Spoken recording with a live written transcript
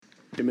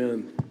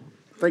Amen.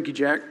 Thank you,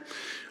 Jack.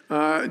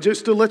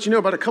 Just to let you know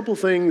about a couple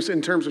things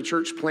in terms of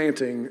church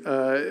planting.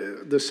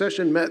 The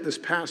session met this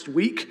past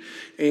week,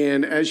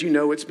 and as you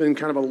know, it's been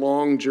kind of a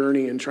long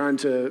journey in trying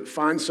to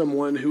find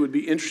someone who would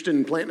be interested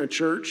in planting a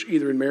church,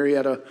 either in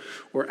Marietta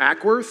or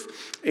Ackworth.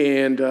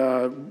 And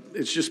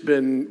it's just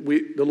been,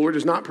 the Lord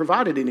has not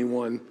provided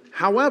anyone.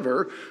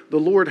 However, the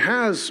Lord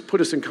has put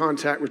us in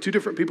contact with two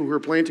different people who are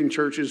planting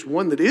churches,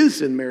 one that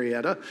is in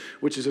Marietta,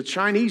 which is a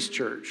Chinese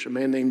church, a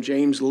man named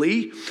James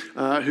Lee,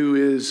 who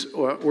is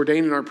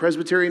ordained in our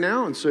presbytery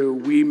now. And so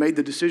we made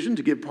the decision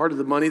to give part of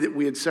the money that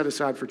we had set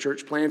aside for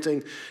church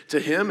planting to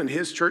him and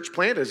his church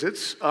plant as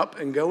it's up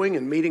and going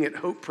and meeting at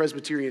Hope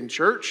Presbyterian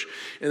Church.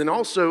 And then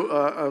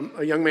also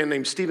a young man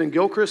named Stephen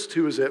Gilchrist,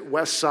 who is at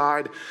West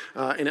Side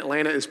in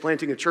Atlanta, is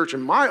planting a church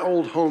in my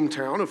old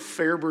hometown of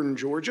Fairburn,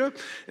 Georgia.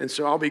 And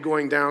so I'll be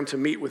going down to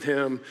meet with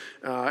him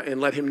and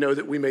let him know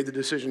that we made the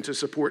decision to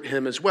support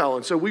him as well.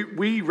 And so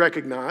we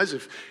recognize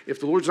if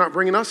the Lord's not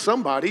bringing us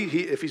somebody,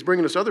 if he's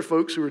bringing us other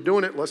folks who are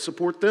doing it, let's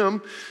support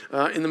them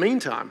in the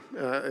meantime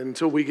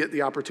until we get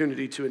the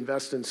opportunity to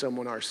invest in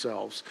someone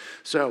ourselves.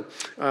 So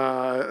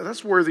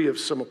that's worthy of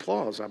some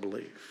applause, I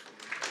believe.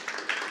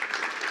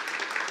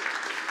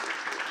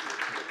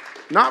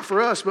 Not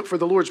for us, but for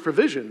the Lord's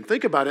provision.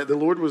 Think about it.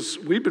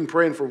 We've been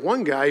praying for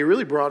one guy. He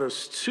really brought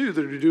us two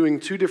that are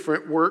doing two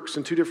different works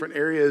in two different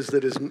areas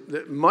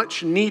that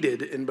much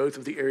needed in both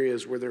of the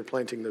areas where they're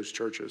planting those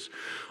churches.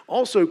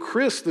 Also,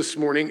 Chris this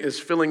morning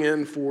is filling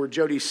in for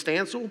Jody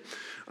Stansel.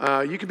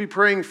 You could be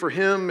praying for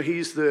him.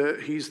 He's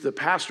the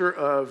pastor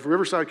of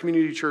Riverside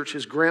Community Church.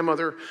 His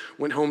grandmother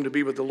went home to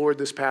be with the Lord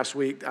this past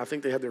week. I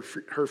think they had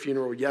her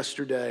funeral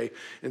yesterday.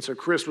 And so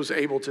Chris was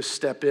able to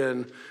step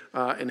in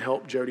and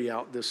help Jody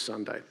out this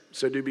Sunday.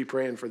 So do be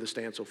praying for the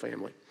Stansel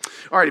family.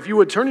 All right, if you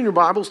would turn in your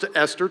Bibles to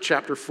Esther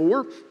chapter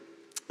 4.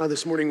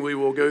 This morning we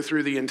will go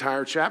through the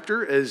entire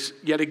chapter as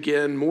yet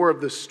again more of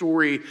the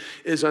story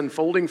is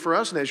unfolding for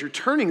us. And as you're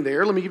turning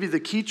there, let me give you the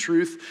key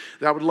truth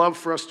that I would love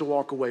for us to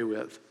walk away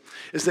with.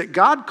 Is that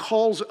God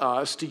calls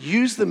us to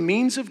use the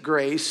means of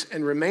grace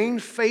and remain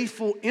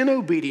faithful in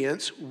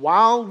obedience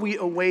while we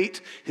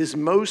await his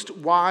most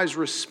wise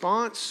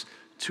response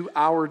to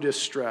our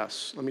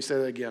distress. Let me say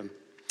that again.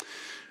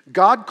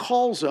 God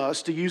calls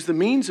us to use the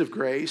means of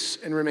grace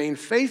and remain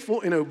faithful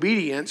in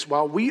obedience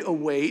while we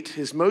await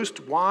his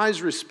most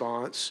wise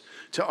response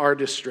to our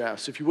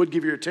distress. If you would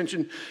give your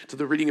attention to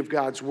the reading of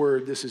God's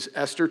word, this is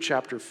Esther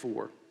chapter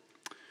 4.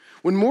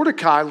 When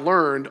Mordecai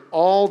learned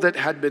all that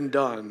had been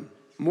done,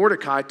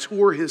 Mordecai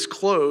tore his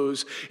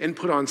clothes and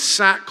put on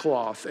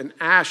sackcloth and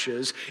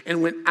ashes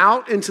and went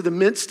out into the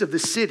midst of the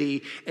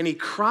city, and he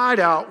cried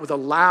out with a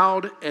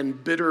loud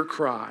and bitter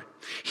cry.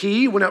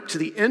 He went up to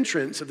the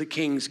entrance of the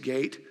king's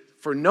gate,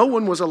 for no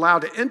one was allowed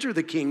to enter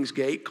the king's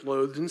gate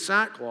clothed in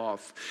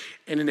sackcloth.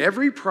 And in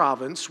every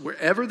province,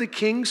 wherever the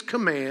king's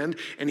command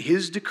and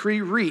his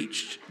decree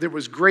reached, there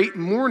was great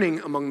mourning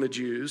among the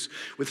Jews,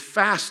 with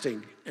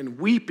fasting and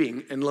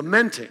weeping and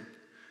lamenting.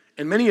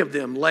 And many of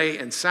them lay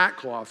in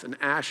sackcloth and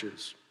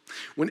ashes.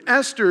 When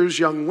Esther's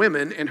young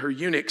women and her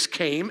eunuchs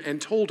came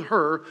and told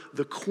her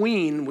the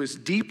queen was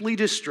deeply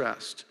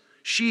distressed,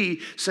 she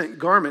sent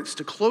garments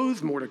to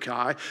clothe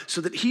Mordecai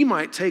so that he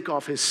might take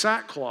off his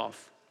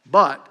sackcloth,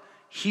 but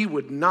he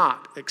would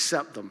not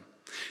accept them.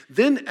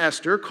 Then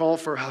Esther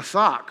called for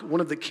Hathach,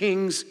 one of the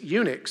king's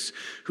eunuchs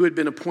who had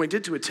been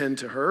appointed to attend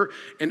to her,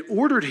 and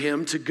ordered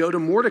him to go to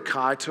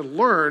Mordecai to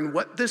learn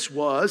what this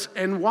was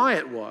and why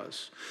it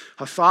was.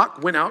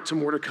 Hathach went out to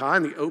Mordecai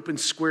in the open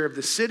square of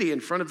the city in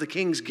front of the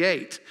king's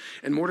gate,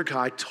 and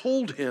Mordecai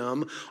told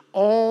him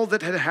all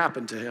that had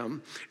happened to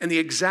him and the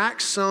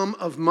exact sum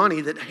of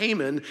money that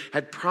Haman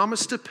had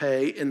promised to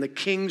pay in the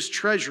king's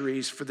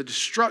treasuries for the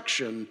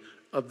destruction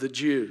of the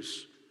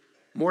Jews.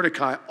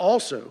 Mordecai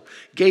also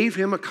gave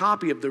him a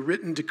copy of the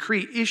written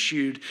decree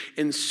issued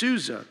in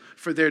Susa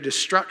for their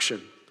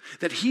destruction,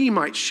 that he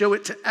might show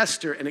it to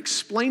Esther and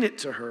explain it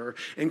to her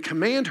and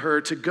command her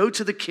to go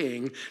to the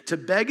king to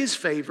beg his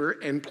favor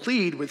and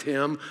plead with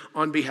him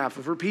on behalf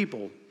of her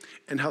people.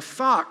 And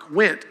Hathach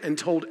went and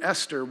told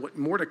Esther what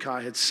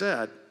Mordecai had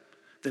said.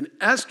 Then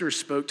Esther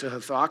spoke to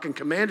Hathach and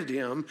commanded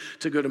him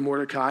to go to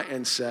Mordecai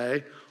and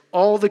say,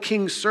 all the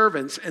king's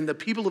servants and the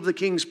people of the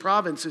king's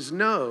provinces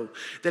know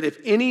that if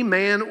any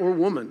man or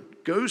woman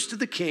goes to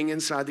the king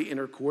inside the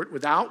inner court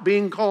without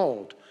being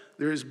called,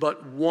 there is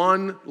but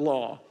one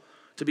law,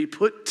 to be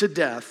put to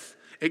death,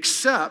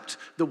 except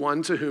the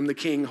one to whom the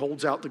king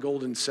holds out the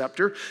golden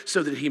scepter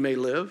so that he may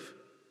live.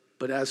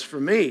 But as for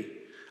me,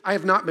 I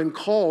have not been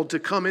called to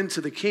come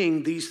into the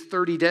king these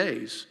 30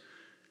 days.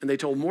 And they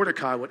told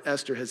Mordecai what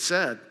Esther had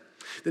said.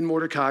 Then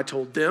Mordecai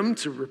told them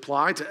to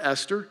reply to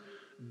Esther,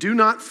 do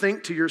not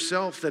think to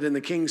yourself that in the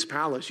king's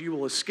palace you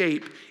will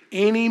escape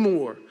any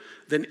more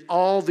than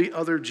all the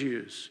other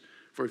Jews.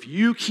 For if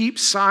you keep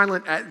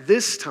silent at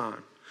this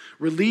time,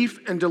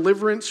 relief and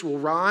deliverance will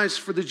rise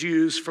for the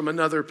Jews from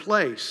another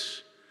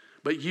place.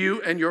 But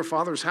you and your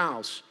father's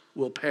house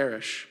will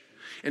perish.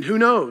 And who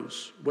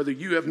knows whether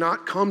you have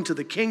not come to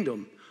the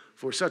kingdom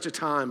for such a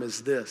time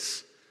as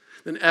this.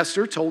 Then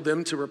Esther told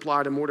them to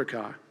reply to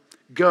Mordecai,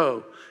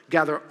 "Go,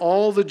 gather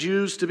all the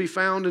Jews to be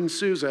found in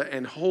Susa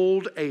and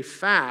hold a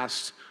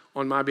fast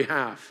on my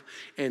behalf.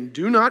 And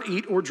do not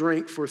eat or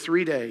drink for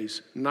 3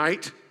 days,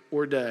 night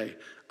or day.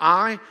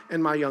 I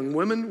and my young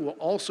women will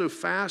also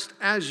fast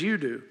as you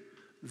do.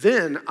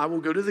 Then I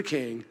will go to the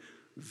king,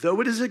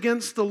 though it is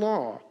against the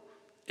law.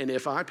 And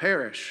if I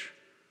perish,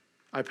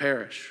 I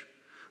perish."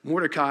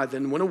 Mordecai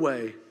then went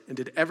away and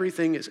did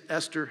everything as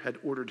Esther had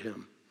ordered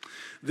him.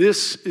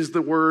 This is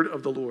the word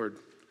of the Lord.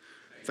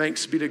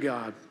 Thanks be to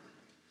God.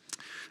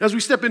 As we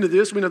step into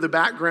this, we know the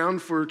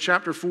background for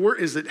chapter 4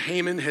 is that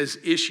Haman has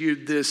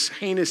issued this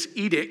heinous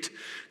edict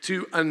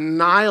to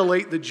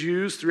annihilate the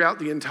Jews throughout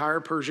the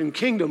entire Persian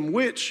kingdom,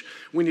 which,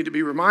 we need to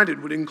be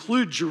reminded, would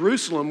include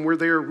Jerusalem, where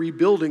they are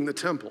rebuilding the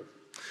temple.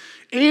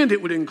 And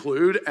it would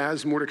include,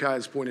 as Mordecai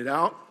has pointed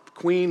out,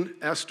 Queen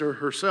Esther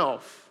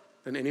herself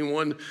and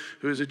anyone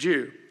who is a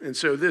Jew. And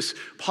so this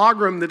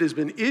pogrom that has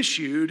been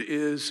issued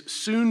is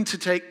soon to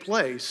take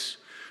place.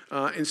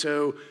 And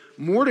so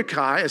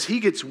Mordecai, as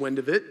he gets wind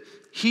of it,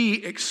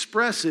 he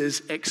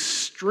expresses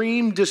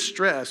extreme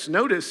distress.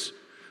 Notice,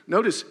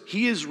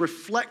 he is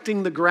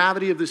reflecting the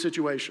gravity of the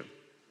situation,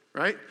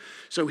 right?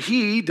 So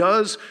he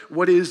does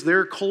what is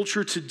their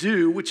culture to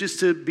do, which is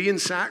to be in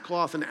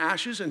sackcloth and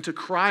ashes and to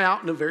cry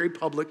out in a very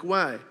public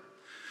way.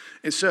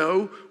 And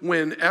so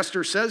when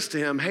Esther says to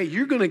him, "Hey,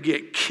 you're going to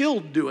get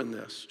killed doing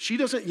this," she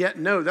doesn't yet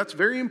know. That's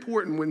very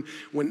important.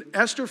 When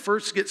Esther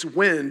first gets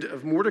wind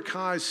of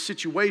Mordecai's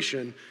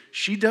situation,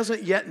 she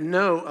doesn't yet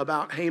know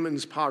about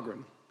Haman's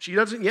pogrom. She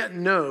doesn't yet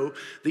know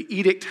the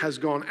edict has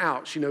gone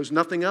out. She knows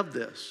nothing of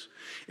this.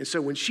 And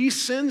so when she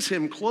sends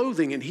him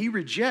clothing and he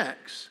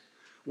rejects,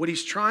 what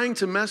he's trying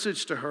to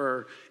message to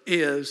her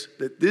is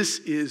that this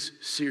is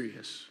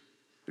serious.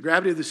 The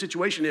gravity of the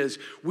situation is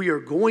we are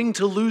going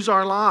to lose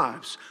our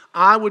lives.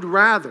 I would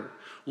rather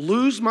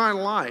lose my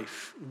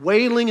life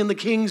wailing in the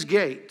king's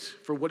gate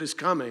for what is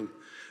coming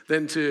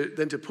than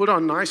to put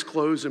on nice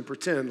clothes and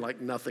pretend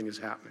like nothing is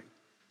happening.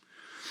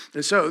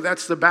 And so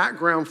that's the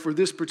background for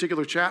this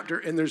particular chapter,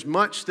 and there's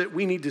much that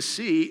we need to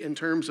see in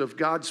terms of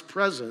God's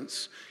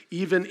presence,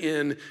 even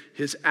in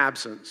his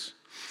absence.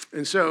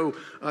 And so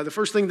the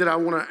first thing that I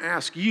want to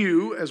ask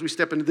you as we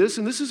step into this,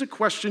 and this is a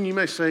question you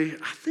may say,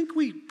 I think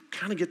we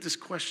kind of get this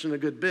question a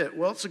good bit.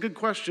 Well, it's a good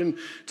question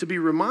to be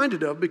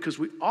reminded of because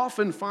we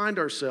often find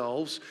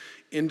ourselves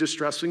in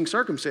distressing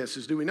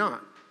circumstances, do we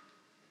not?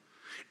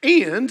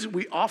 And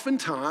we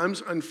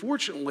oftentimes,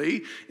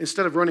 unfortunately,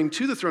 instead of running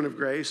to the throne of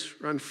grace,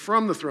 run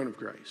from the throne of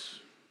grace.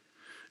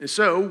 And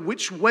so,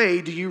 which way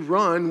do you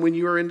run when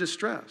you are in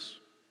distress?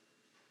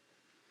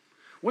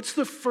 What's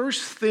the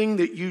first thing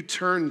that you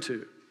turn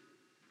to?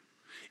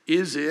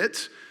 Is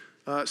it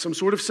some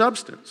sort of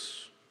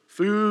substance?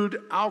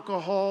 Food,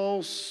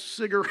 alcohol,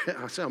 cigarette.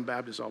 I sound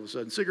Baptist all of a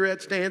sudden.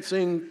 Cigarettes,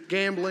 dancing,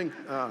 gambling.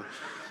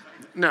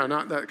 No,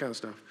 not that kind of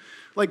stuff.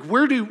 Like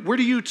where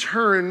do you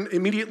turn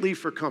immediately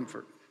for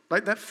comfort?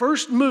 Like that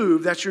first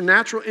move, that's your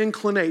natural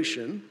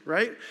inclination,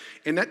 right?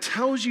 And that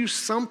tells you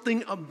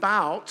something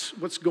about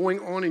what's going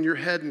on in your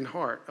head and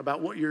heart, about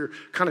what you're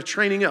kind of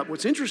training up.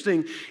 What's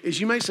interesting is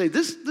you may say,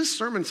 this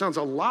sermon sounds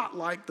a lot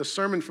like the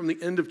sermon from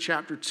the end of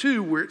chapter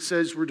 2 where it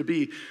says we're to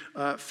be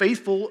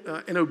faithful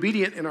and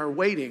obedient in our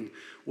waiting.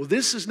 Well,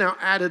 this is now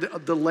added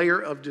the layer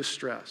of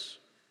distress,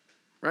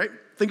 right?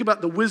 Think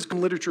about the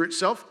wisdom literature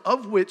itself,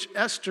 of which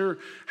Esther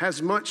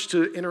has much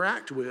to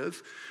interact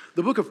with.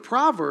 The book of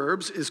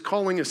Proverbs is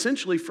calling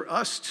essentially for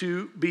us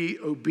to be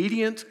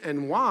obedient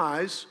and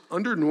wise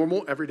under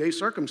normal everyday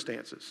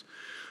circumstances.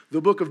 The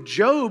book of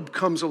Job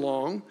comes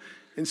along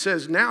and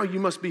says, now you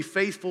must be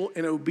faithful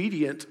and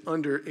obedient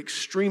under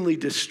extremely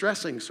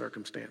distressing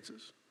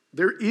circumstances.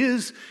 There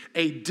is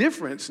a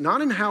difference, not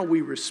in how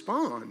we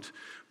respond,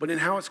 but in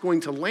how it's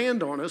going to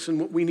land on us and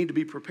what we need to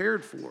be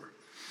prepared for.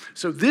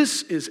 So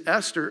this is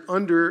Esther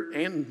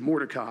and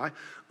Mordecai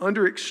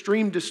under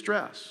extreme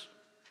distress.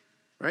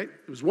 Right?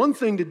 It was one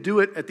thing to do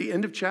it at the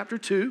end of chapter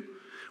 2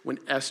 when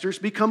Esther's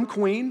become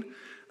queen.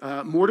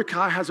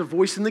 Mordecai has a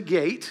voice in the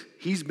gate.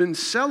 He's been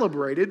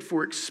celebrated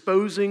for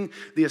exposing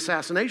the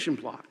assassination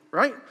plot,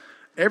 right?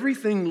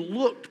 Everything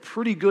looked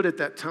pretty good at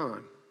that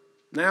time.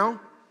 Now,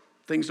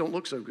 things don't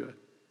look so good.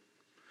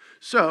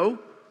 So,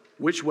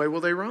 which way will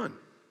they run?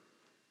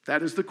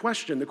 That is the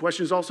question. The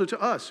question is also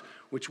to us.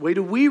 Which way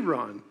do we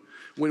run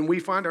when we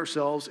find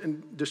ourselves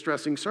in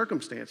distressing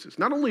circumstances?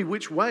 Not only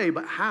which way,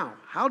 but how?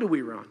 How do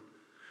we run?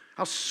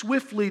 How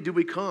swiftly do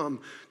we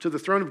come to the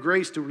throne of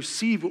grace to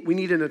receive what we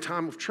need in a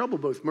time of trouble,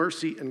 both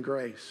mercy and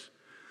grace?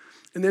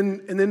 And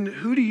then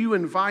who do you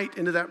invite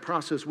into that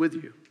process with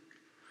you?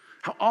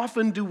 How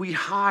often do we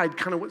hide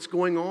kind of what's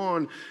going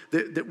on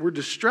that we're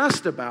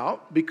distressed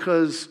about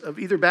because of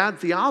either bad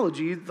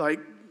theology, like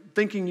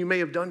thinking you may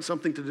have done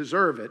something to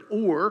deserve it,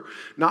 or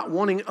not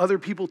wanting other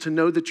people to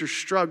know that you're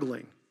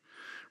struggling?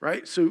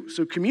 Right? So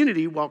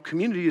community, while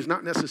community is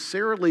not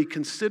necessarily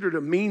considered a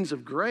means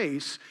of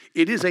grace,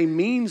 it is a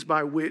means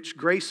by which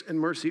grace and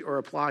mercy are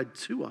applied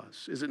to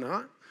us, is it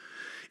not?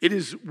 It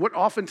is what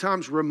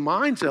oftentimes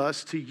reminds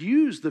us to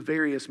use the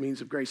various means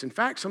of grace. In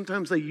fact,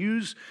 sometimes they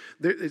use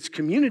its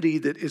community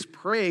that is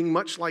praying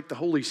much like the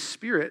Holy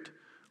Spirit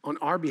on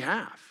our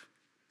behalf.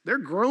 They're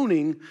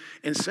groaning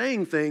and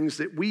saying things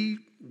that we've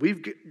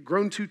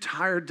grown too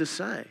tired to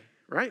say,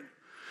 right?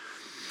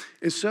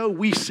 And so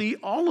we see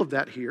all of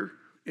that here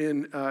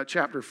in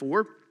chapter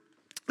 4.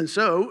 And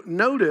so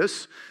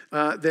notice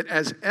that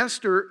as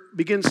Esther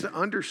begins to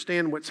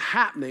understand what's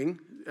happening,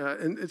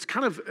 and it's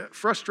kind of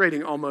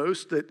frustrating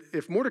almost that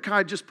if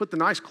Mordecai just put the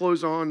nice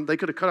clothes on, they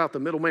could have cut out the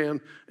middleman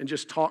and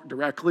just talked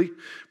directly.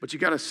 But you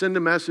got to send a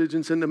message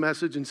and send a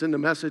message and send a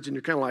message, and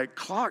you're kind of like,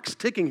 clock's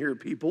ticking here,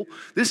 people.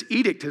 This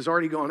edict has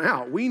already gone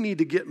out. We need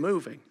to get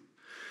moving.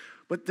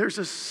 But there's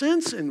a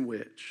sense in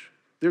which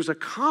there's a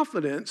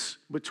confidence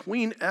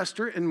between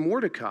Esther and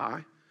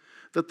Mordecai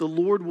that the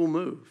Lord will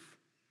move,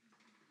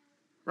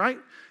 right?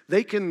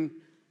 They can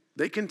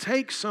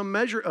take some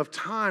measure of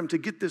time to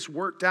get this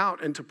worked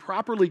out and to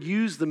properly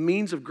use the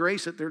means of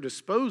grace at their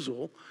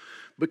disposal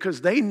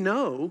because they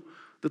know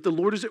that the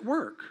Lord is at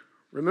work.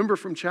 Remember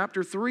from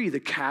chapter 3, the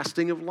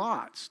casting of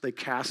lots. They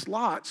cast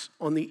lots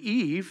on the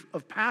eve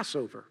of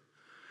Passover,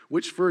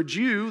 which for a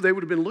Jew, they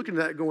would have been looking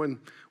at that going,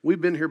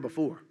 we've been here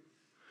before.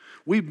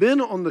 We've been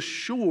on the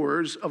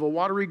shores of a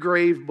watery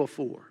grave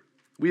before.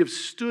 We have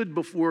stood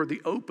before the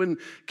open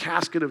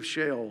casket of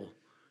Sheol,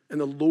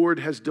 and the Lord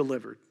has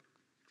delivered.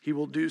 He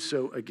will do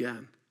so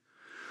again.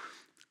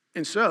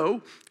 And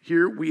so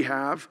here we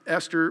have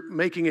Esther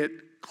making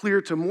it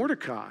clear to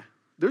Mordecai.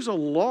 There's a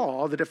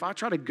law that if I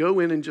try to go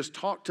in and just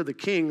talk to the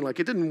king, like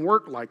it didn't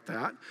work like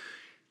that,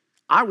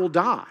 I will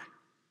die.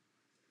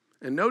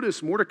 And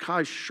notice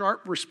Mordecai's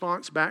sharp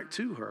response back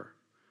to her.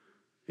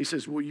 He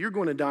says, well, you're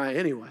going to die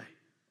anyway.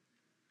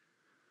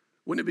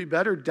 Wouldn't it be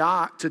better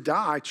to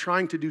die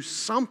trying to do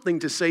something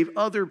to save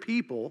other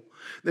people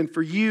than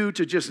for you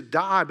to just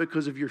die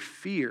because of your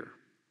fear?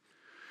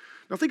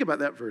 Now think about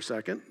that for a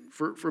second.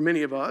 For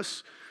many of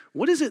us,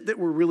 what is it that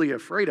we're really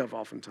afraid of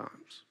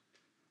oftentimes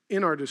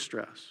in our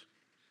distress?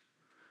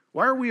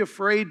 Why are we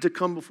afraid to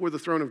come before the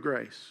throne of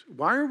grace?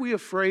 Why are we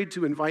afraid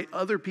to invite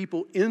other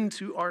people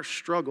into our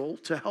struggle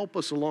to help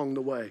us along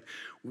the way?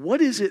 What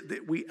is it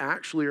that we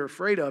actually are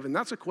afraid of? And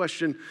that's a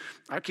question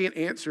I can't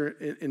answer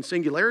in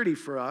singularity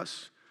for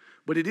us,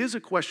 but it is a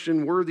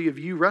question worthy of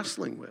you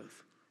wrestling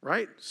with,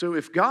 right? So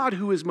if God,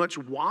 who is much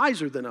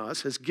wiser than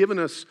us, has given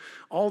us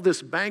all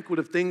this banquet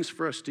of things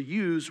for us to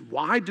use,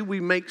 why do we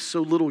make so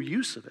little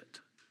use of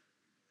it?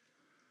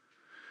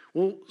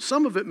 Well,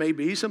 some of it may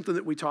be something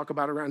that we talk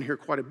about around here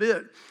quite a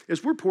bit,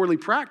 is we're poorly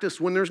practiced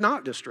when there's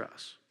not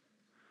distress,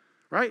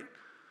 right?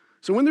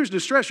 So when there's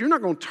distress, you're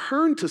not going to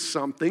turn to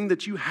something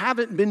that you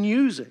haven't been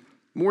using,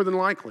 more than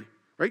likely,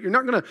 right? You're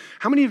not going to,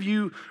 how many of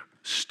you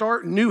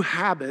start new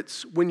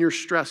habits when you're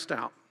stressed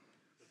out?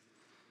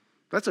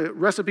 That's a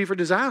recipe for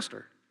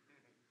disaster,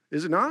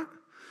 is it not?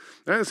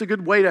 That's a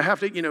good way to have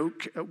to,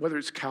 whether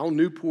it's Cal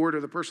Newport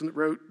or the person that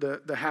wrote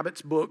the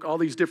Habits book, all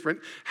these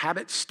different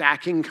habit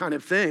stacking kind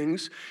of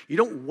things. You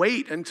don't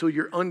wait until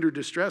you're under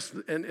distress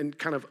and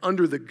kind of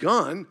under the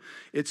gun.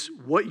 It's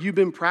what you've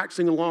been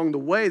practicing along the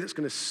way that's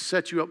going to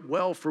set you up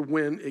well for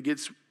when it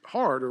gets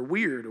hard or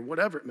weird or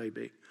whatever it may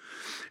be.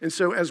 And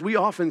so as we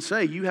often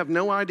say, you have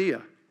no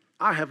idea,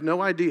 I have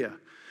no idea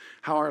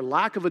how our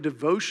lack of a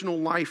devotional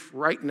life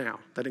right now,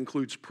 that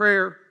includes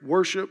prayer,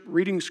 worship,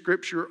 reading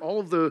scripture,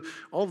 all of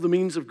the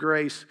means of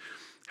grace,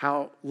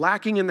 how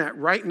lacking in that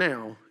right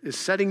now is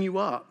setting you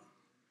up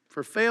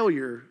for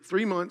failure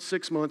 3 months,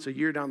 6 months, a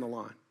year down the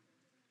line,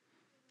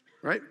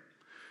 right?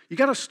 You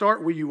got to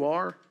start where you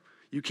are.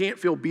 You can't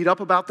feel beat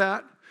up about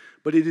that,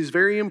 but it is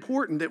very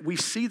important that we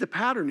see the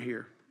pattern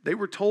here. They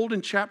were told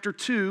in chapter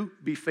 2,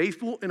 be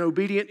faithful and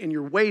obedient in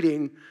your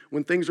waiting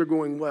when things are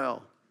going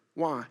well.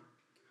 Why?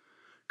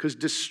 Because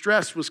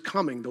distress was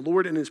coming. The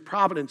Lord in his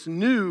providence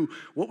knew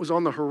what was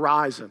on the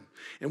horizon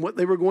and what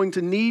they were going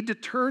to need to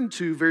turn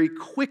to very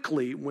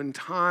quickly when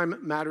time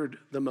mattered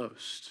the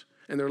most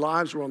and their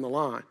lives were on the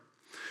line.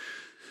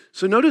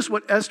 So notice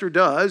what Esther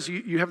does.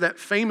 You have that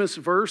famous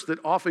verse that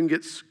often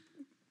gets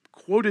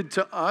quoted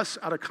to us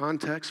out of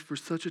context. For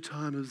such a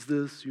time as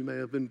this, you may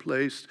have been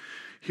placed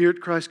here at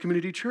Christ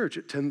Community Church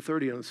at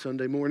 10:30 on a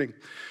Sunday morning.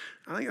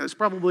 I think that's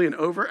probably an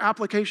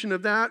over-application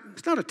of that.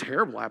 It's not a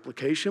terrible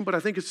application, but I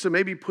think it's to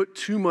maybe put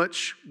too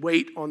much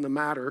weight on the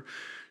matter.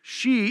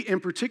 She, in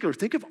particular,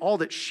 think of all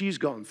that she's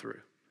gone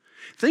through.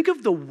 Think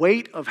of the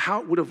weight of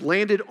how it would have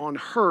landed on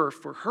her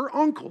for her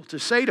uncle to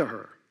say to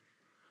her,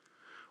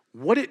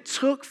 what it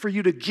took for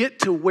you to get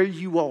to where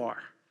you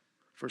are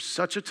for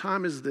such a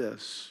time as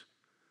this.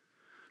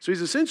 So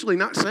he's essentially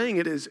not saying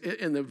it as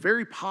in the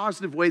very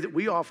positive way that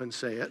we often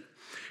say it.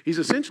 He's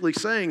essentially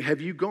saying,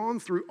 have you gone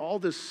through all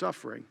this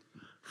suffering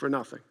for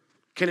nothing?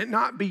 Can it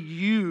not be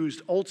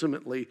used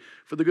ultimately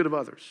for the good of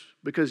others?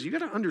 Because you got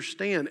to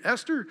understand,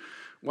 Esther,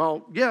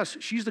 well, yes,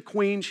 she's the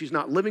queen. She's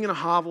not living in a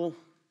hovel.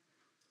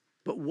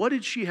 But what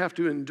did she have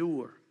to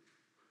endure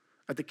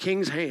at the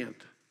king's hand?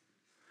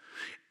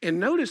 And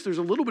notice there's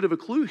a little bit of a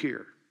clue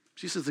here.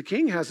 She says, the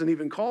king hasn't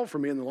even called for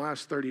me in the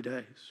last 30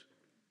 days.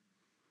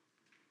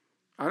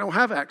 I don't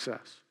have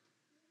access.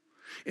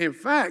 In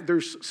fact,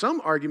 there's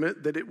some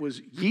argument that it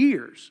was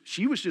years.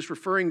 She was just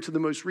referring to the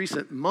most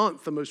recent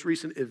month, the most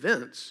recent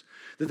events,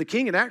 that the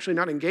king had actually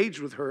not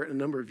engaged with her in a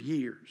number of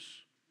years.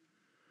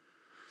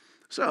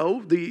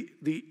 So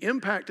the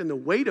impact and the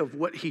weight of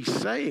what he's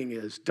saying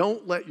is,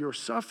 don't let your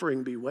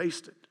suffering be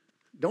wasted.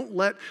 Don't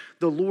let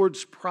the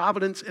Lord's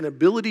providence and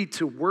ability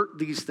to work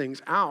these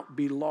things out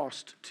be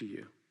lost to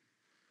you.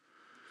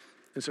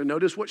 And so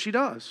notice what she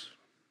does.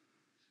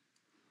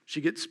 She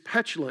gets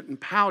petulant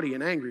and pouty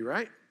and angry,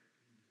 right?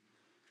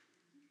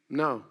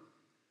 No,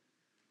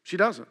 she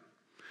doesn't.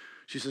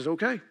 She says,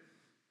 okay,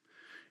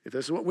 if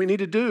this is what we need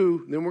to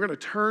do, then we're going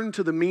to turn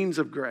to the means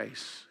of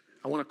grace.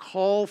 I want to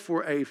call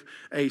for a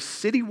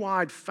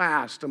citywide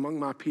fast among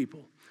my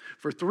people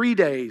for 3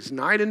 days,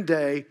 night and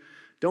day.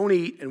 Don't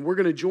eat, and we're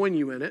going to join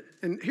you in it.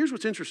 And here's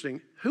what's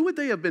interesting. Who would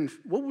they have been?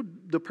 What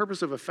would the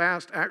purpose of a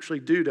fast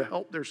actually do to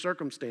help their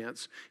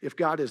circumstance if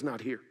God is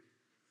not here?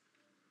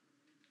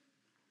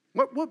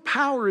 What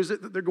power is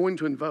it that they're going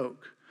to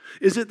invoke?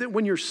 Is it that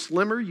when you're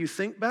slimmer, you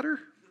think better?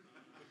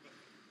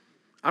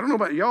 I don't know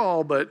about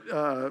y'all,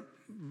 but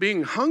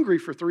being hungry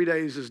for 3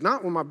 days is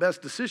not when my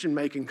best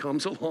decision-making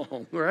comes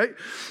along, right?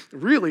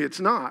 Really, it's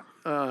not.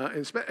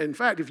 In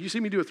fact, if you see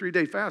me do a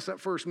 3-day fast, that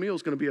first meal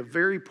is going to be a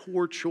very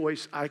poor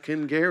choice, I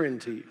can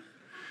guarantee.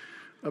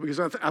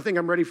 Because I think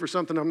I'm ready for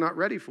something I'm not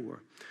ready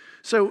for.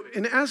 So,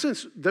 in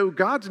essence, though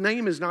God's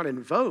name is not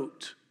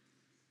invoked,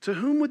 to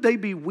whom would they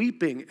be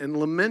weeping and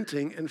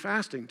lamenting and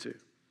fasting to?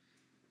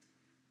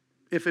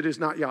 If it is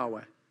not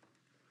Yahweh.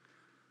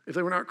 If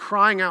they were not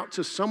crying out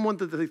to someone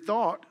that they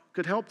thought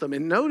could help them.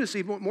 And notice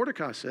even what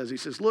Mordecai says. He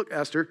says, look,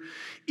 Esther,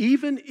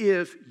 even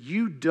if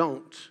you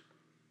don't,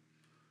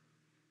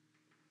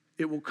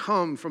 it will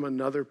come from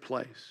another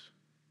place.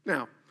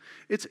 Now,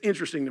 it's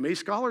interesting to me.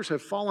 Scholars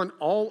have fallen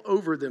all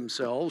over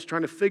themselves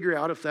trying to figure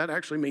out if that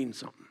actually means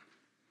something.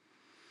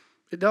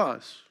 It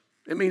does.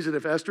 It means that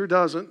if Esther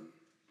doesn't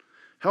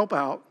help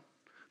out,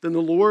 then the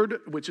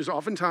Lord, which is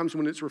oftentimes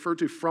when it's referred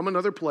to from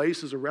another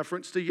place as a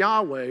reference to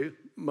Yahweh,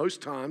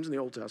 most times in the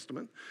Old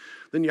Testament,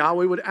 then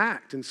Yahweh would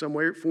act in some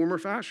way, form, or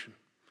fashion.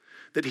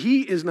 That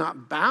he is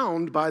not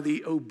bound by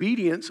the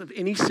obedience of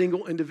any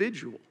single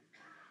individual.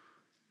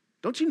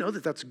 Don't you know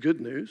that that's good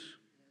news?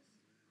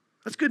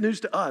 That's good news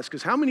to us,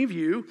 because how many of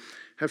you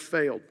have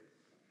failed?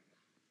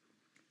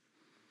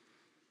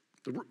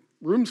 The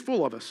room's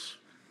full of us,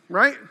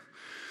 right?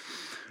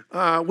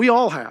 We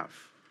all have.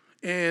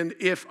 And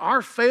if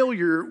our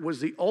failure was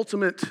the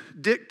ultimate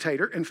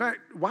dictator, in fact,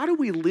 why do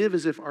we live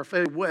as if our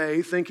failure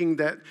way, thinking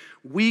that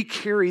we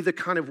carry the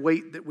kind of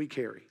weight that we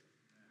carry?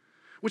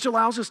 Which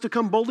allows us to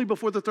come boldly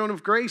before the throne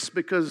of grace,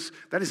 because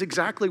that is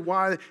exactly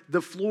why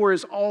the floor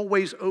is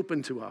always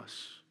open to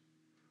us.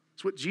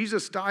 It's what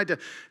Jesus died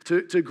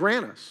to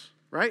grant us,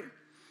 right?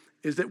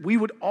 Is that we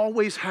would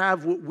always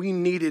have what we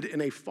needed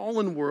in a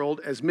fallen world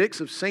as mix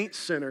of saint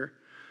sinner,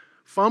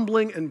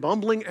 fumbling and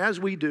bumbling as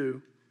we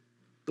do.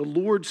 The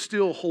Lord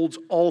still holds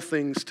all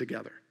things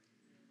together.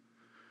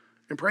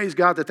 And praise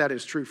God that that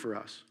is true for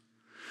us.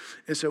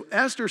 And so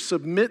Esther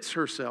submits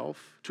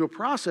herself to a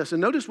process. And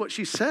notice what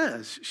she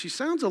says. She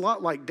sounds a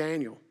lot like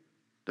Daniel,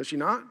 does she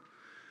not?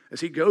 As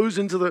he goes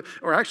into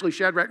or actually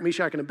Shadrach,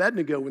 Meshach, and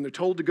Abednego, when they're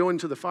told to go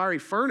into the fiery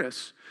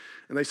furnace.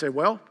 And they say,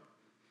 well,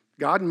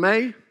 God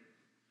may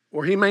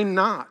or he may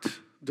not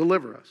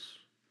deliver us.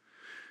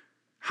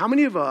 How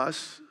many of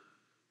us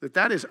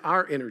that is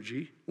our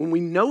energy, when we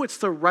know it's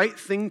the right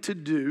thing to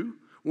do,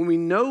 when we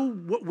know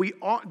what we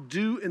ought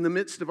do in the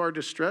midst of our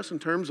distress in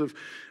terms of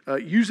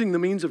using the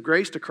means of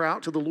grace to cry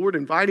out to the Lord,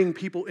 inviting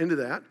people into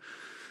that,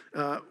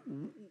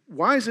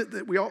 why is it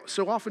that we all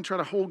so often try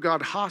to hold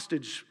God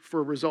hostage for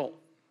a result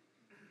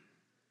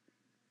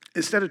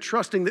instead of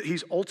trusting that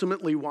he's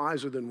ultimately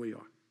wiser than we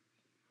are?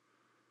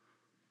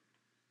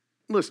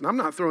 Listen, I'm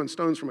not throwing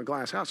stones from a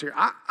glass house here.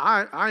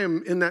 I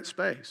am in that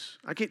space.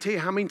 I can't tell you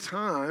how many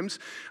times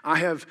I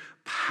have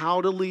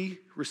poutily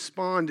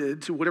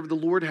responded to whatever the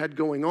Lord had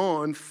going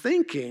on,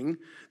 thinking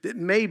that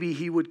maybe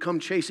he would come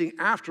chasing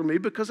after me,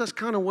 because that's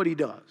kind of what he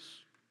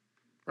does,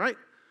 right?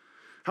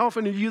 How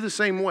often are you the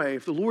same way?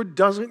 If the Lord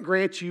doesn't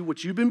grant you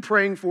what you've been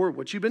praying for,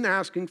 what you've been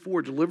asking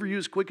for, deliver you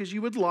as quick as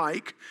you would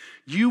like,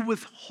 you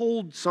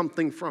withhold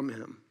something from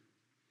him.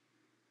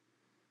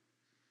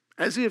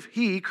 As if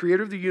he,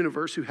 creator of the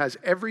universe, who has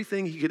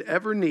everything he could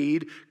ever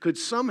need, could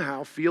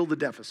somehow feel the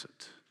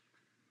deficit.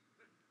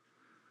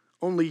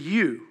 Only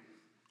you,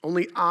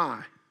 only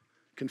I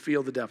can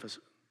feel the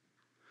deficit.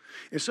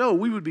 And so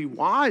we would be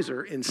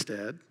wiser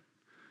instead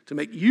to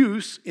make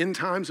use in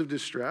times of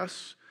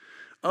distress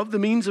of the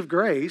means of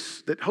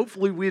grace that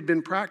hopefully we had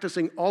been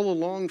practicing all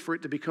along for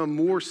it to become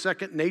more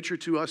second nature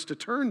to us to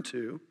turn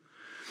to,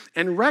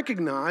 and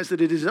recognize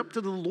that it is up to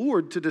the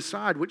Lord to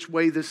decide which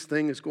way this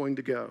thing is going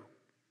to go.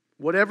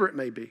 Whatever it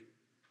may be.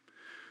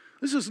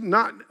 This is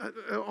not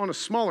on a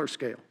smaller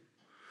scale.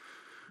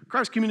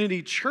 Christ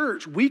Community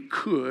Church, we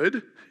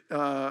could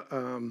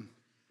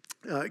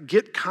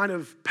get kind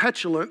of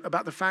petulant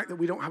about the fact that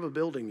we don't have a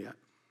building yet.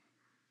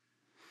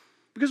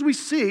 Because we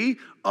see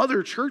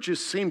other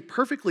churches seem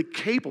perfectly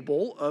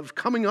capable of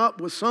coming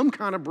up with some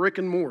kind of brick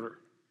and mortar.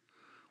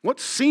 What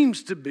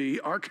seems to be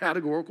our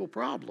categorical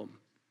problem?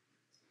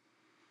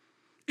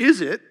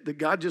 Is it that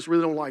God just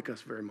really don't like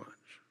us very much?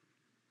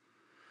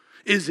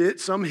 Is it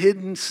some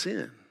hidden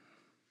sin?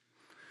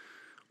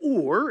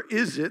 Or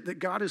is it that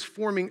God is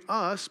forming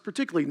us,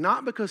 particularly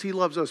not because he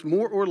loves us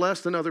more or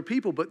less than other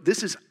people, but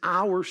this is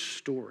our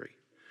story.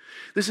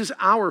 This is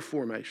our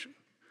formation.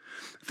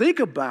 Think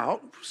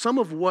about some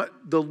of what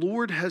the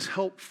Lord has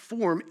helped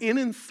form in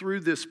and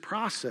through this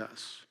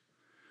process.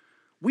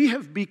 We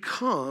have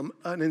become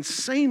an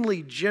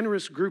insanely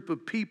generous group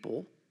of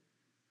people,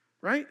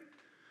 right?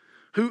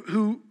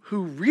 Who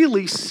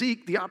really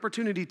seek the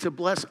opportunity to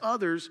bless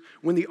others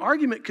when the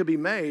argument could be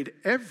made,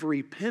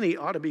 every penny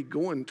ought to be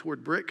going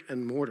toward brick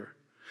and mortar.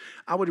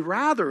 I would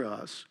rather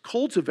us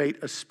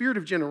cultivate a spirit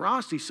of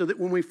generosity so that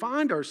when we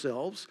find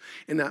ourselves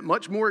in that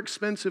much more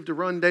expensive to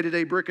run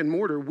day-to-day brick and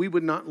mortar, we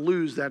would not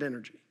lose that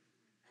energy.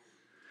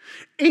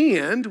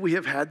 And we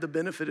have had the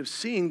benefit of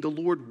seeing the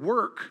Lord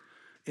work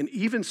in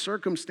even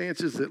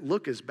circumstances that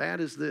look as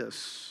bad as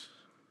this.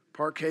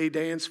 Parquet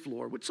dance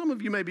floor, which some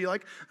of you may be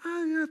like,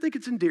 I think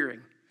it's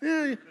endearing.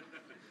 I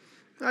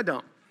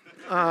don't.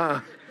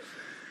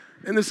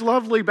 And this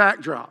lovely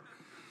backdrop,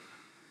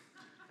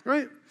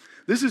 right?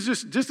 This is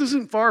just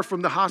isn't far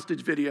from the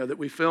hostage video that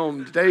we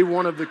filmed day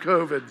one of the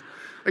COVID.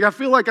 Like, I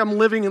feel like I'm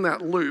living in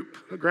that loop,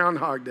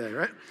 Groundhog Day,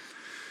 right?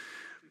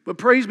 But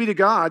praise be to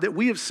God that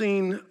we have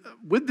seen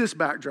with this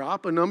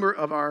backdrop a number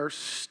of our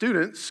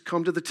students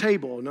come to the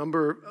table, a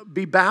number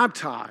be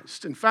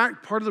baptized. In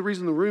fact, part of the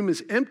reason the room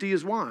is empty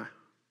is why?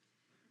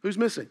 Who's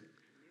missing?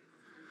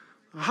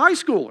 High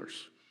schoolers,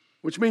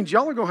 which means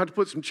y'all are going to have to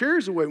put some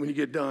chairs away when you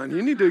get done.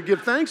 You need to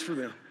give thanks for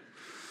them,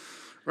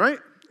 right?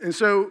 And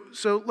so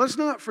let's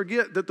not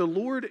forget that the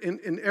Lord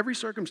in every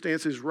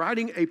circumstance is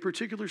writing a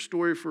particular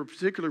story for a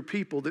particular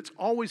people that's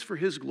always for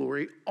his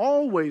glory,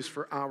 always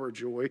for our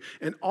joy,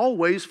 and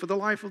always for the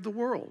life of the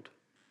world.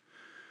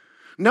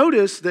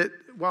 Notice that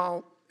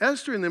while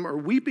Esther and them are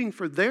weeping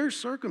for their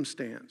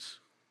circumstance,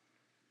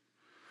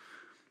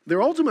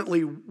 they're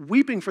ultimately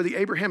weeping for the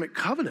Abrahamic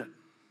covenant,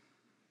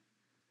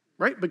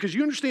 right? Because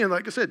you understand,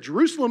 like I said,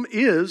 Jerusalem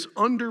is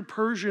under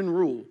Persian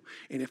rule.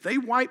 And if they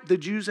wipe the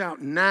Jews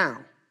out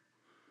now,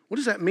 what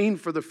does that mean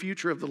for the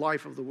future of the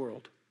life of the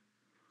world?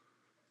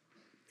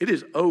 It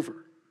is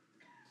over.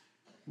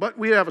 But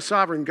we have a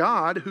sovereign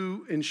God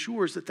who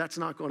ensures that that's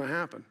not going to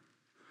happen.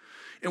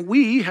 And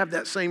we have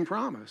that same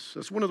promise.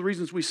 That's one of the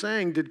reasons we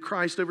sang, "Did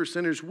Christ over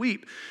sinners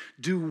weep?"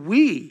 Do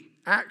we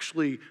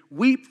actually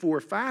weep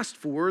for, fast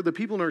for the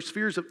people in our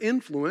spheres of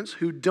influence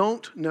who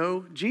don't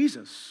know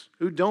Jesus,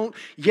 who don't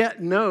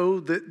yet know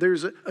that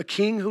there's a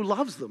king who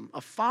loves them,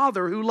 a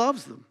father who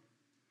loves them?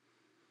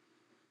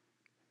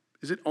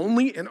 Is it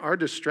only in our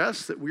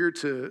distress that we're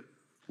to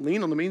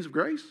lean on the means of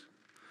grace?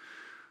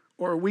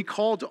 Or are we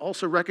called to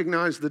also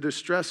recognize the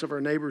distress of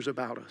our neighbors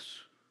about us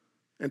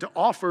and to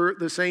offer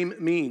the same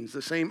means,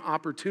 the same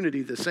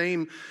opportunity, the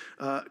same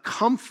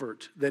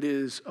comfort that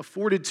is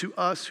afforded to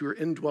us who are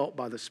indwelt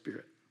by the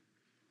Spirit?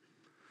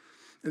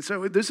 And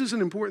so this is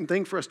an important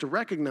thing for us to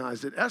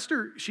recognize, that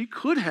Esther, she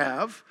could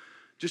have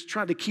just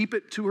tried to keep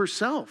it to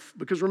herself.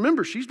 Because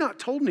remember, she's not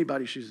told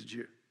anybody she's a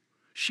Jew.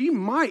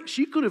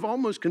 She could have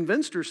almost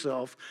convinced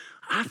herself,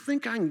 I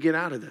think I can get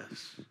out of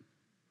this.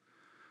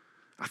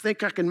 I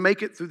think I can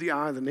make it through the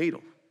eye of the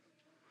needle.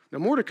 Now,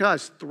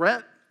 Mordecai's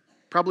threat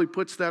probably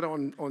puts that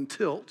on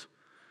tilt,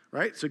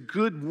 right? It's a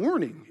good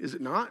warning, is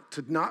it not?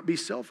 To not be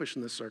selfish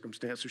in this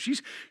circumstance. So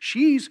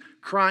she's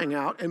crying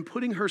out and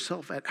putting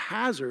herself at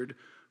hazard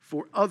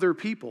for other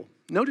people.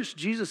 Notice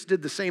Jesus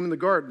did the same in the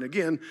garden.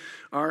 Again,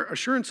 our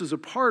assurances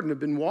of pardon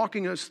have been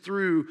walking us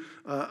through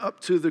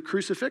up to the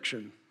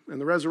crucifixion and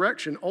the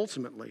resurrection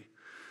ultimately.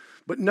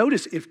 But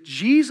notice, if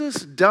Jesus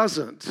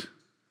doesn't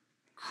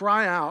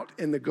cry out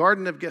in the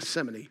Garden of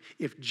Gethsemane,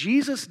 if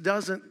Jesus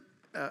doesn't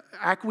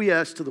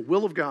acquiesce to the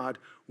will of God,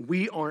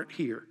 we aren't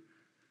here.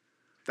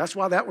 That's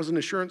why that was an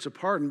assurance of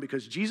pardon,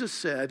 because Jesus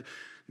said,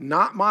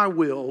 not my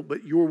will,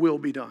 but your will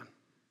be done.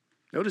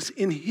 Notice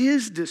in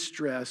his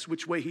distress,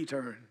 which way he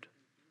turned.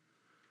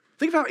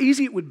 Think of how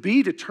easy it would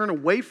be to turn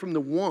away from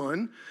the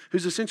one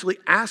who's essentially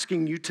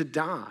asking you to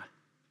die.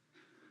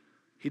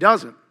 He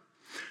doesn't.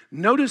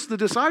 Notice the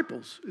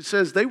disciples. It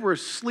says they were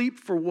asleep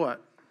for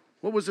what?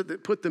 What was it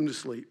that put them to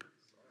sleep?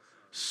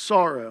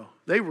 Sorrow.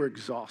 They were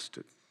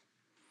exhausted.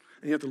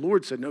 And yet the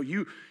Lord said, no,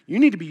 you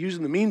need to be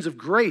using the means of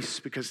grace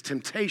because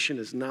temptation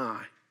is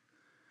nigh.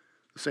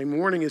 The same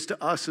warning is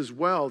to us as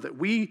well, that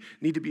we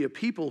need to be a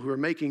people who are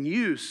making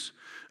use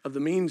of the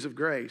means of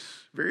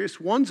grace. Various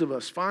ones of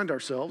us find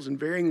ourselves in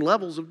varying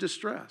levels of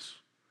distress,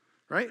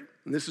 right?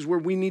 And this is where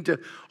we need to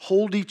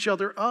hold each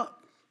other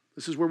up.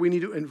 This is where we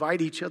need to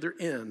invite each other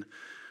in,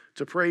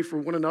 to pray for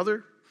one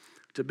another,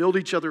 to build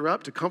each other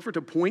up, to comfort,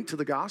 to point to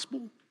the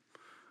gospel,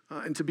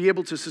 and to be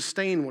able to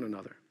sustain one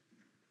another.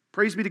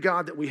 Praise be to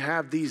God that we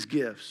have these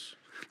gifts.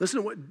 Listen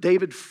to what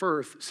David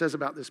Firth says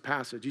about this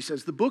passage. He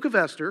says, the book of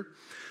Esther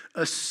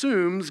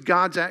assumes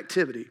God's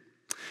activity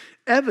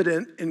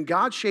evident in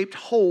God-shaped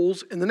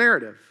holes in the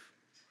narrative.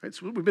 Right?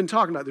 So what we've been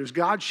talking about. There's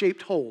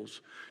God-shaped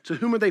holes. To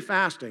whom are they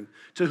fasting?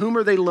 To whom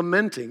are they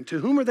lamenting? To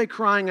whom are they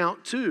crying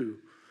out to?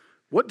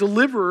 What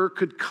deliverer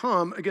could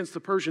come against the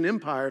Persian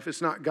Empire if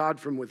it's not God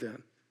from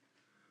within?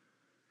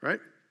 Right?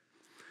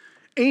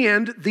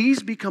 And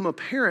these become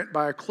apparent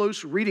by a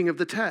close reading of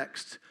the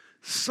text.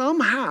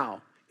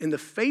 Somehow, in the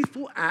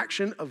faithful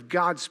action of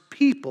God's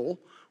people,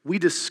 we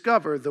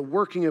discover the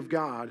working of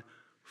God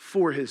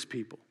for his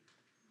people.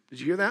 Did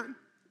you hear that?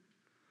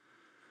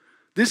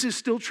 This is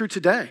still true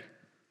today,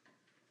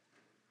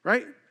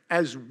 right?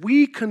 As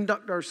we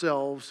conduct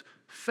ourselves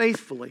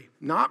faithfully,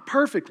 not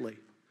perfectly,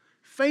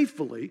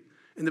 faithfully,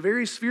 in the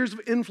various spheres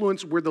of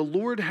influence where the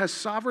Lord has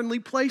sovereignly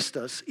placed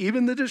us,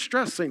 even the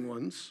distressing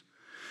ones,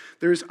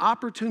 there's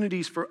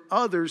opportunities for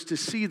others to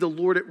see the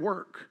Lord at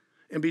work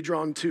and be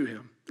drawn to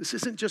him. This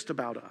isn't just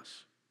about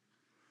us.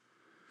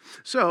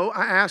 So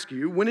I ask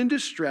you, when in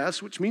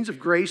distress, which means of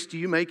grace do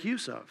you make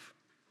use of?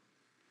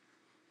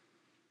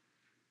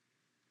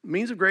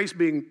 Means of grace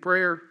being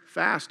prayer,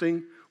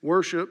 fasting,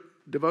 worship,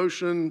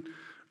 devotion,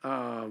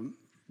 the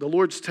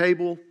Lord's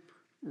table,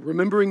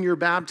 remembering your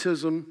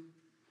baptism.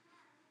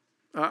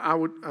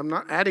 I'm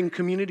not adding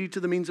community to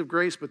the means of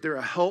grace, but they're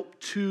a help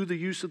to the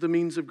use of the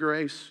means of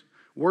grace.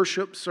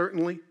 Worship,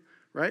 certainly,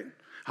 right?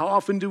 How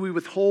often do we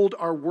withhold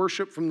our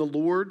worship from the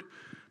Lord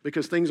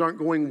because things aren't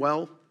going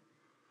well?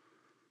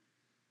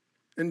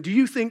 And do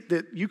you think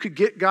that you could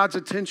get God's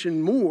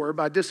attention more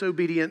by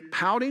disobedient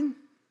pouting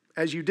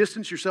as you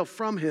distance yourself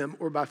from him,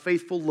 or by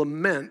faithful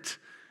lament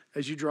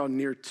as you draw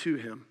near to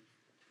him?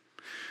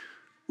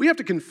 We have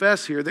to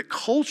confess here that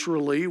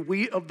culturally,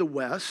 we of the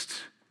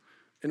West,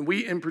 and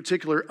we in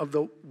particular of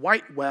the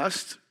white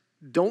West,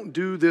 don't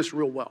do this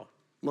real well.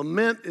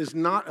 Lament is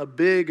not a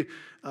big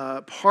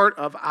part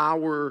of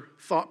our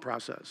thought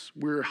process.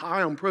 We're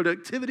high on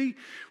productivity.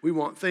 We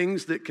want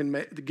things that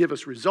can give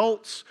us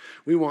results.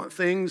 We want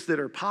things that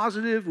are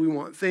positive. We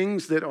want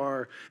things that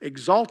are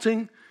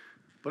exalting.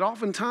 But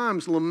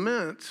oftentimes,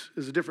 lament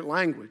is a different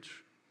language.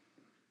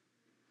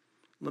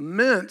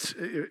 Lament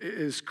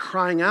is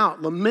crying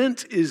out.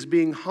 Lament is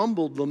being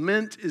humbled.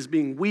 Lament is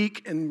being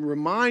weak and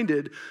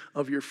reminded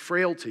of your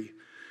frailty.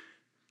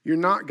 You're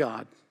not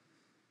God.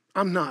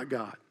 I'm not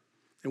God.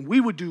 And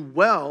we would do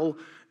well,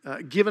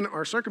 given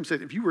our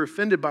circumstance. If you were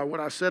offended by what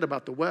I said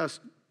about the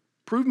West,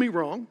 prove me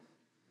wrong,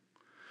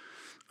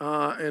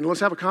 and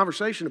let's have a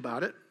conversation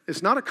about it.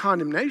 It's not a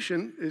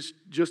condemnation. It's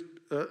just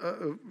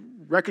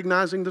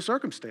recognizing the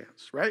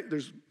circumstance, right?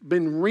 There's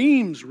been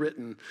reams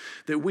written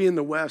that we in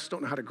the West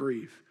don't know how to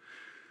grieve.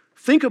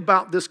 Think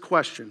about this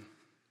question.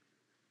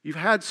 You've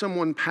had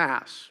someone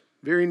pass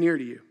very near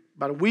to you.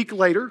 About a week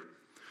later,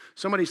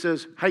 somebody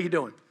says, "How you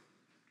doing?"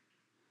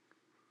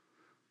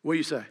 What do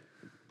you say?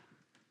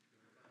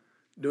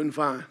 Doing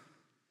fine.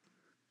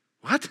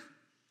 What?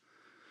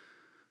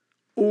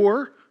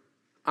 Or,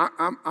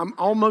 I'm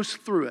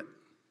almost through it.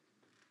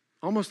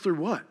 Almost through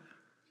what?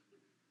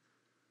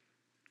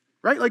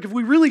 Right? Like if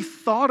we really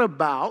thought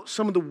about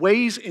some of the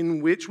ways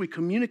in which we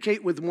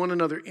communicate with one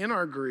another in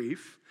our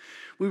grief,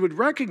 we would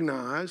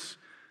recognize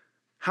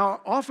how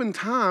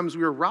oftentimes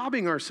we are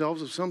robbing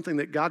ourselves of something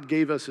that God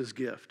gave us as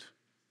gift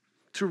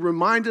to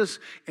remind us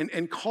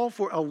and call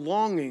for a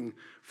longing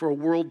for a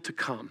world to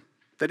come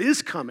that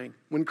is coming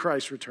when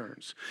Christ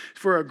returns,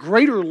 for a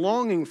greater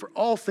longing for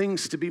all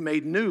things to be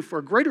made new, for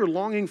a greater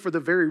longing for the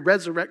very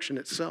resurrection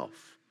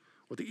itself,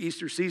 what the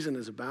Easter season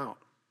is about.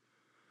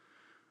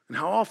 And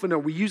how often are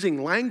we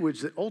using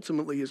language that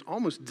ultimately is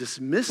almost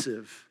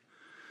dismissive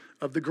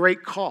of the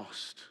great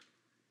cost,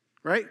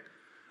 right?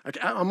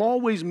 I'm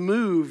always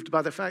moved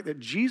by the fact that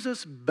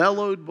Jesus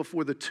bellowed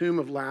before the tomb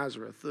of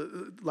Lazarus.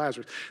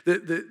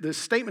 The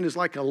statement is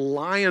like a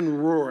lion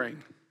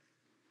roaring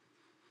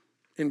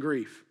in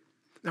grief.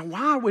 Now,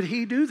 why would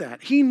he do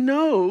that? He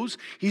knows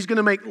he's going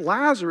to make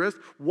Lazarus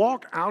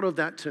walk out of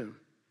that tomb.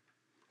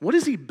 What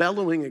is he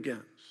bellowing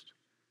against?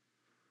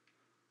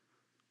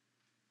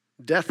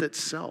 Death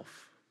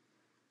itself.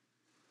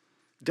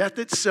 Death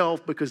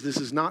itself, because this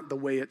is not the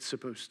way it's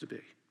supposed to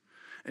be.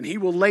 And he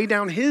will lay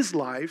down his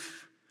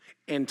life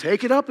and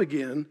take it up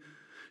again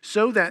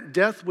so that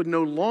death would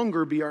no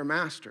longer be our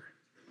master.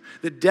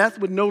 That death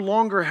would no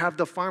longer have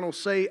the final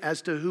say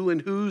as to who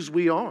and whose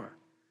we are.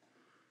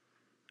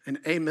 And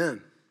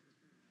amen,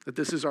 that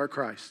this is our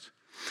Christ.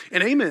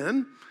 And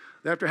amen,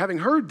 that after having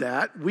heard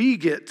that, we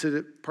get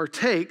to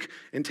partake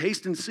and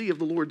taste and see of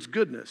the Lord's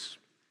goodness.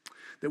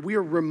 That we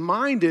are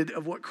reminded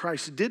of what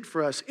Christ did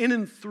for us in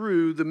and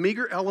through the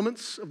meager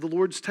elements of the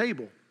Lord's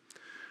table.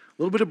 A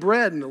little bit of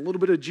bread and a little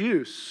bit of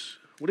juice.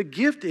 What a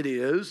gift it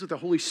is that the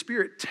Holy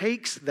Spirit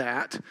takes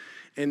that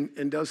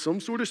and does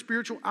some sort of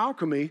spiritual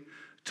alchemy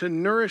to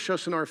nourish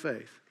us in our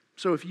faith.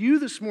 So if you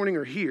this morning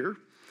are here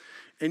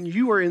and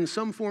you are in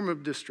some form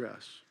of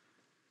distress,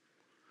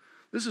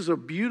 this is a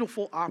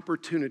beautiful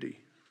opportunity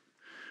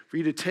for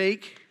you to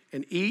take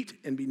and eat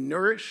and be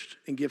nourished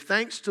and give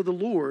thanks to the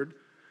Lord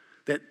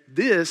that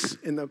this,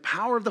 in the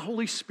power of the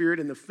Holy Spirit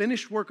and the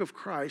finished work of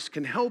Christ,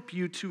 can help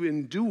you to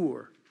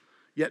endure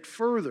yet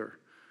further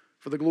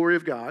for the glory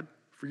of God,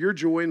 for your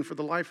joy, and for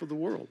the life of the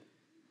world.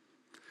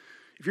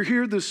 If you're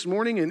here this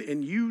morning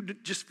and you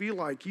just feel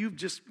like you've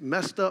just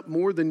messed up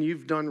more than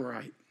you've done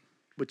right,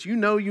 but you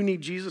know you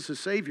need Jesus as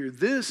Savior,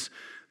 this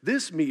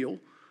meal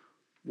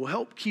will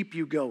help keep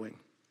you going,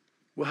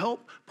 will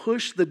help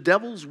push the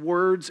devil's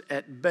words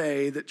at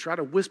bay that try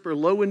to whisper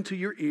low into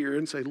your ear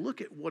and say,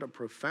 look at what a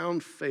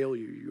profound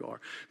failure you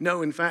are.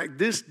 No, in fact,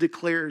 this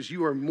declares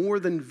you are more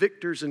than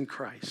victors in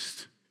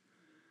Christ.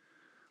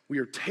 We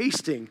are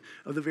tasting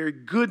of the very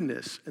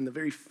goodness and the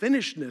very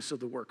finishedness of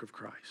the work of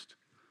Christ.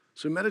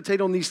 So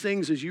meditate on these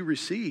things as you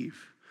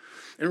receive.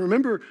 And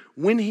remember,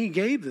 when he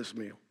gave this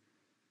meal,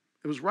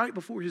 it was right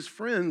before his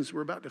friends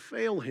were about to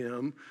fail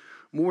him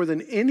more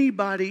than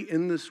anybody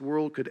in this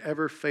world could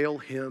ever fail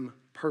him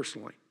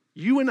personally.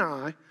 You and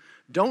I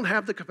don't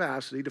have the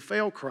capacity to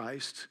fail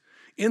Christ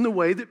in the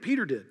way that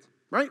Peter did,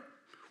 right?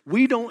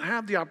 We don't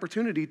have the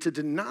opportunity to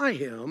deny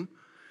him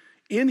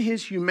in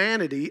his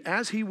humanity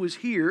as he was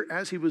here,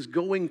 as he was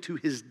going to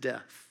his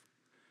death.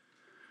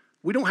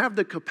 We don't have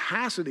the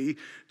capacity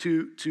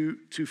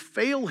to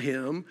fail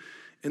him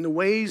in the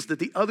ways that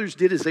the others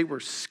did as they were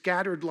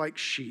scattered like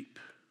sheep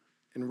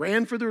and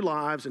ran for their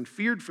lives and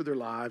feared for their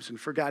lives and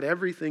forgot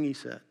everything he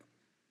said.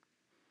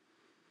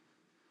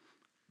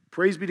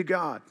 Praise be to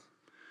God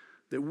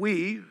that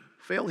we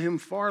fail him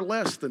far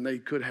less than they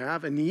could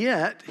have, and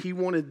yet he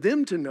wanted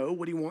them to know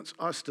what he wants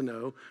us to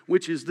know,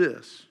 which is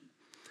this,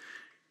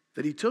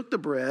 that he took the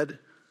bread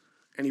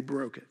and he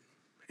broke it.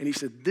 And he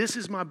said, this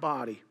is my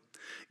body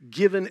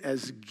given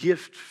as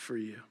gift for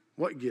you.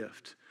 What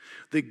gift?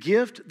 The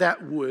gift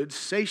that would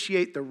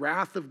satiate the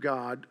wrath of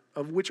God,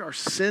 of which our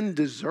sin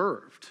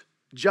deserved,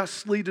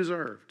 justly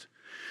deserved.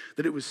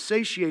 That it was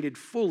satiated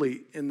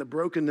fully in the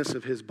brokenness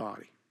of his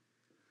body.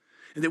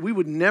 And that we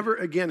would never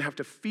again have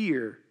to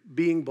fear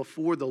being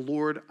before the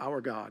Lord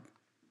our God.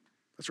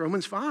 That's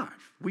Romans 5.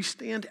 We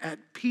stand at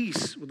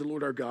peace with the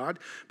Lord our God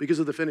because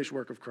of the finished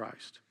work of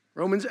Christ.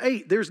 Romans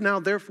 8, there's now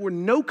therefore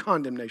no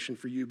condemnation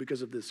for you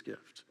because of this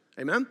gift.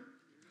 Amen?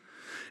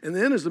 And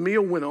then as the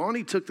meal went on,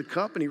 he took the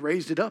cup and he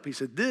raised it up. He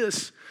said,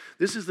 this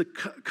is the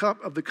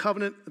cup of the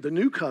covenant, the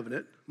new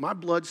covenant, my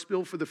blood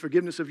spilled for the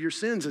forgiveness of your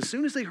sins. As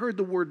soon as they heard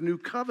the word new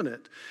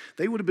covenant,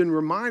 they would have been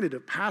reminded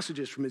of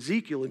passages from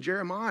Ezekiel and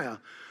Jeremiah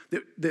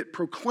that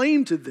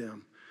proclaimed to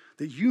them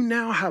that you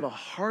now have a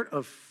heart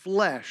of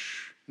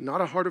flesh,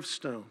 not a heart of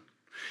stone.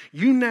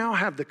 You now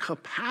have the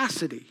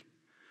capacity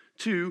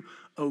to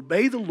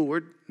obey the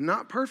Lord,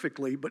 not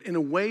perfectly, but in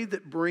a way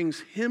that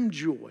brings him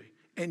joy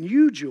and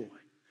you joy.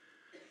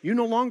 You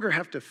no longer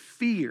have to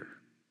fear.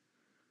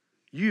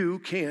 You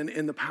can,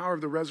 in the power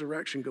of the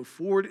resurrection, go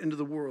forward into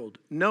the world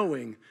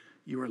knowing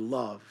you are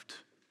loved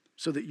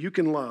so that you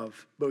can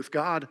love both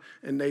God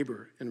and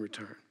neighbor in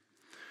return.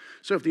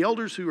 So if the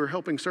elders who are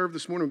helping serve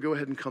this morning will go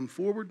ahead and come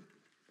forward,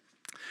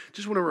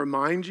 just want to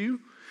remind you,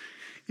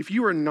 if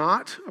you are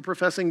not a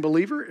professing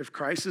believer, if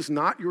Christ is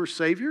not your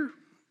Savior,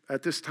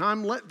 at this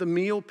time, let the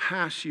meal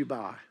pass you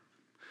by.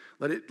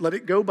 Let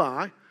it go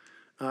by.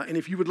 And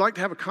if you would like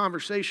to have a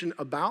conversation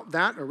about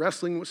that or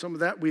wrestling with some of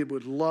that, we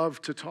would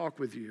love to talk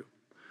with you.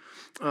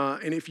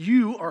 And if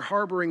you are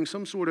harboring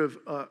some sort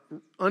of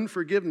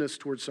unforgiveness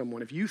towards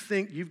someone, if you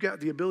think you've got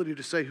the ability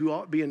to say who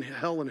ought to be in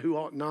hell and who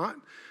ought not,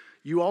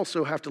 you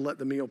also have to let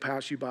the meal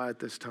pass you by at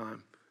this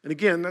time. And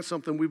again, that's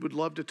something we would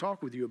love to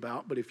talk with you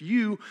about. But if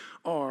you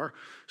are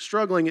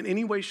struggling in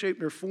any way,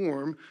 shape, or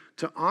form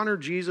to honor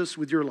Jesus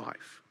with your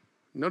life,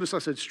 notice I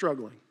said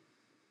struggling,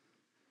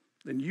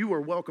 then you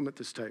are welcome at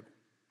this table.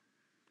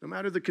 No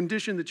matter the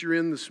condition that you're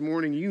in this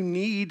morning, you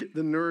need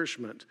the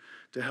nourishment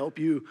to help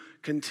you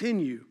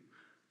continue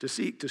to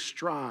seek, to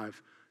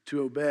strive,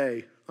 to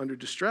obey under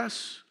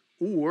distress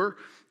or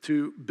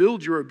to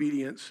build your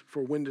obedience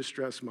for when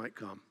distress might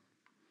come.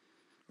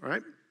 All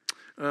right?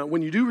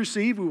 When you do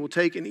receive, we will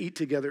take and eat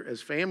together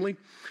as family.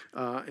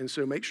 And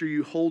so make sure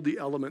you hold the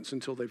elements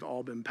until they've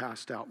all been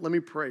passed out. Let me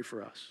pray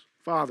for us.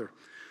 Father,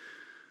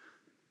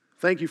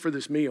 thank you for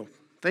this meal.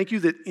 Thank you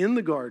that in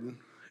the garden,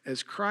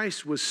 as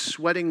Christ was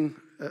sweating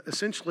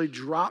essentially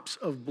drops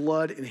of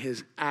blood in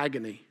his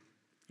agony,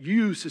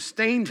 you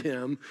sustained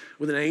him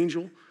with an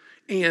angel,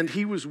 and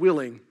he was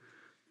willing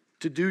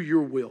to do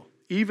your will,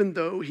 even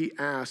though he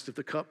asked if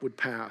the cup would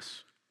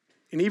pass.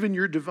 And even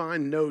your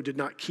divine no did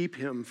not keep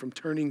him from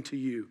turning to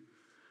you.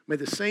 May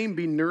the same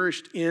be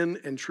nourished in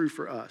and true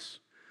for us.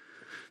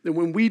 That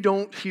when we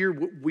don't hear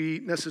what we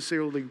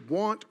necessarily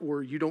want,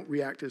 or you don't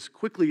react as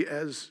quickly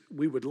as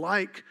we would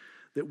like,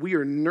 that we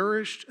are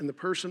nourished in the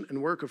person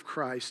and work of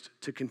Christ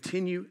to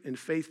continue in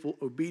faithful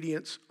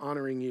obedience,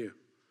 honoring you.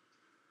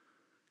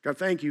 God,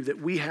 thank you that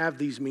we have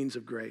these means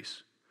of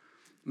grace.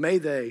 May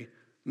they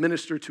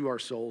minister to our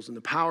souls in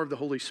the power of the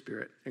Holy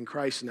Spirit. In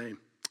Christ's name,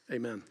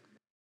 amen.